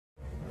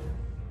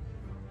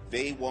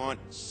They want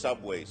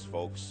subways,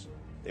 folks.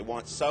 They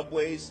want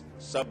subways,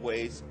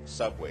 subways,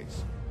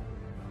 subways.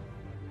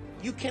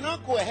 You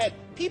cannot go ahead.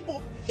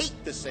 People hate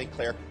the St.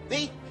 Clair.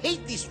 They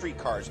hate these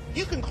streetcars.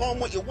 You can call them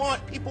what you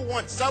want. People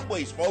want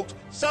subways, folks.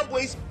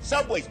 Subways,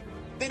 subways.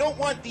 They don't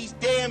want these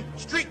damn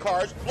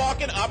streetcars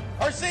blocking up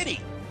our city.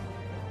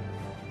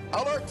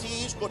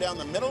 LRTs go down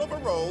the middle of a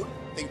road.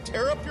 They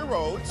tear up your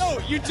roads. No,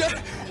 you just...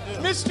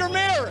 Mr.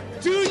 Mayor,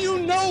 do you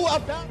know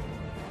about...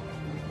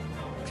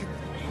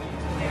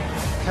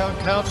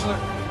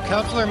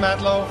 Councillor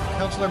Matlow,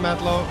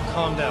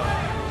 calm down.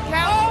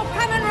 Oh,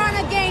 come and run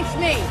against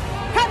me.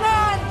 Come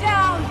on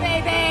down,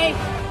 baby.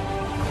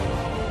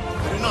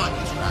 I do not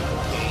use crack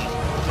cocaine,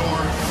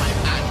 nor am I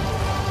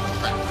advocate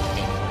crack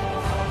cocaine.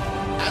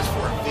 As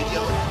for a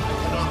video, I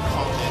cannot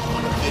comment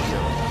on a video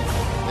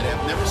that I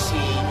have never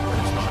seen or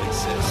does not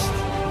exist.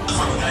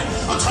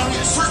 I'm telling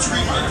you, search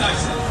me, my guys.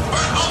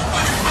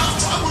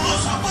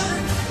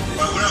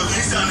 When I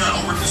lays down there,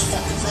 I'll rip this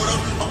fucking throat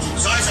out, I'll put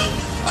his eyes out,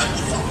 I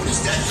will fuck with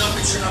his dead, I'll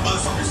make sure that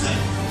motherfucker's dead.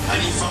 I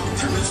need fucking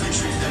 10 minutes to make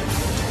sure he's dead.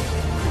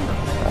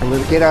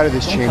 Get out of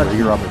this chamber.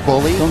 You're a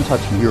bully. Don't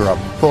touch me. You're a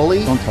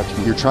bully. Don't touch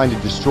me. You're trying to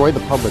destroy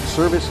the public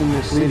service in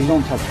this city. Please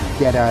don't touch me.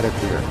 Get out of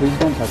here. Please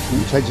don't touch me.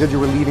 You said you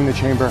were leaving the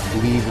chamber.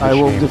 Leave the chamber. I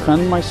will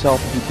defend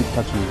myself if you keep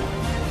touching me.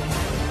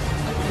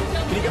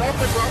 Can you get off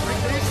my property,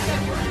 please?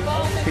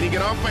 Can you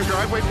get off my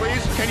driveway,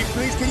 please? Can you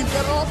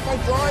get off my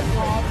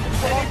driveway?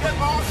 Can you get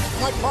off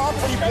my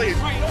property, please?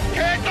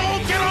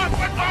 Don't get off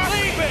my property! I'm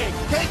leaving!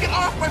 Take it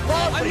off my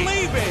property! I'm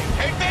leaving!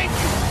 Hey, thank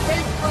you!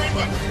 Thank you very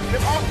much!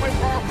 Get off my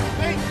property!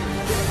 Thank you!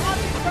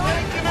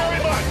 Thank you very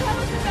much!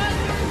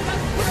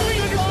 What do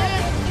you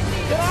understand?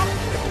 Get off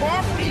the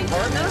property,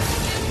 partner!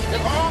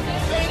 Get off!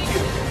 Thank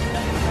you!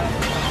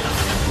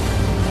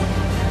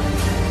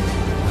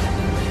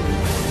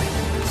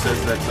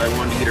 Says that I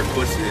wanted to eat her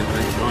pussy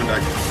and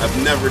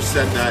I've never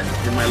said that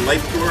in my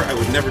life to her. I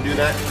would never do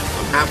that.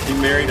 I'm happily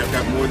married. I've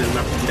got more than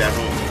enough to eat at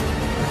home.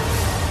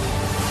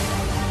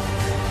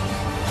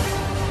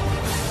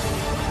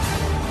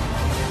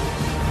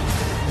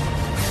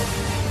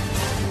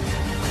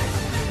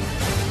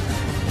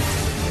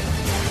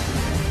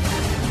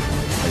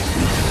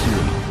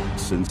 I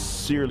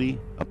sincerely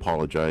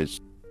apologize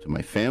to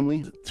my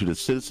family, to the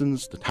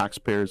citizens, the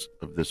taxpayers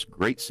of this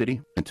great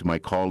city, and to my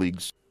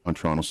colleagues on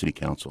Toronto City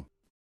Council.